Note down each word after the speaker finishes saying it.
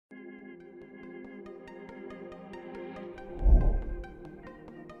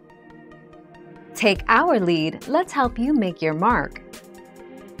Take our lead, let's help you make your mark.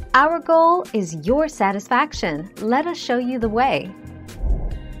 Our goal is your satisfaction. Let us show you the way.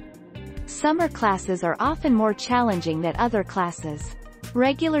 Summer classes are often more challenging than other classes.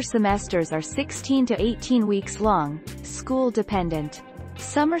 Regular semesters are 16 to 18 weeks long, school-dependent.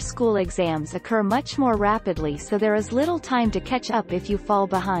 Summer school exams occur much more rapidly, so there is little time to catch up if you fall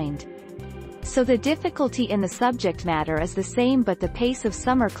behind. So the difficulty in the subject matter is the same, but the pace of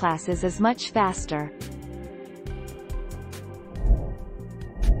summer classes is much faster.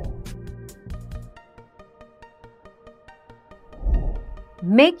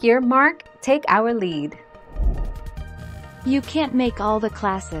 Make your mark, take our lead. You can't make all the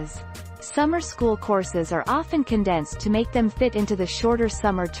classes. Summer school courses are often condensed to make them fit into the shorter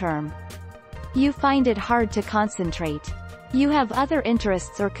summer term. You find it hard to concentrate. You have other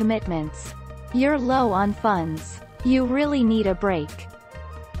interests or commitments. You're low on funds. You really need a break.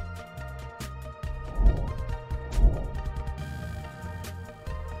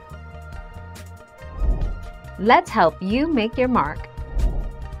 Let's help you make your mark.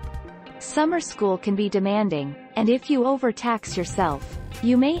 Summer school can be demanding, and if you overtax yourself,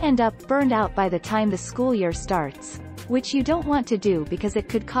 you may end up burned out by the time the school year starts, which you don't want to do because it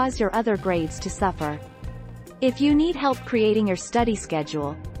could cause your other grades to suffer. If you need help creating your study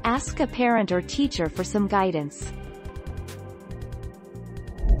schedule, ask a parent or teacher for some guidance.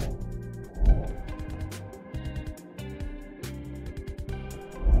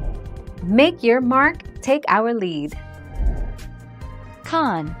 Make your mark, take our lead.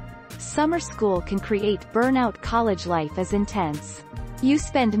 Con. Summer school can create burnout. College life is intense. You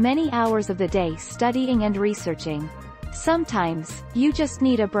spend many hours of the day studying and researching. Sometimes, you just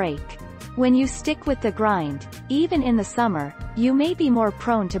need a break. When you stick with the grind, even in the summer, you may be more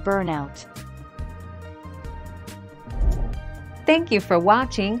prone to burnout. Thank you for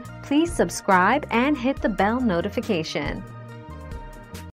watching. Please subscribe and hit the bell notification.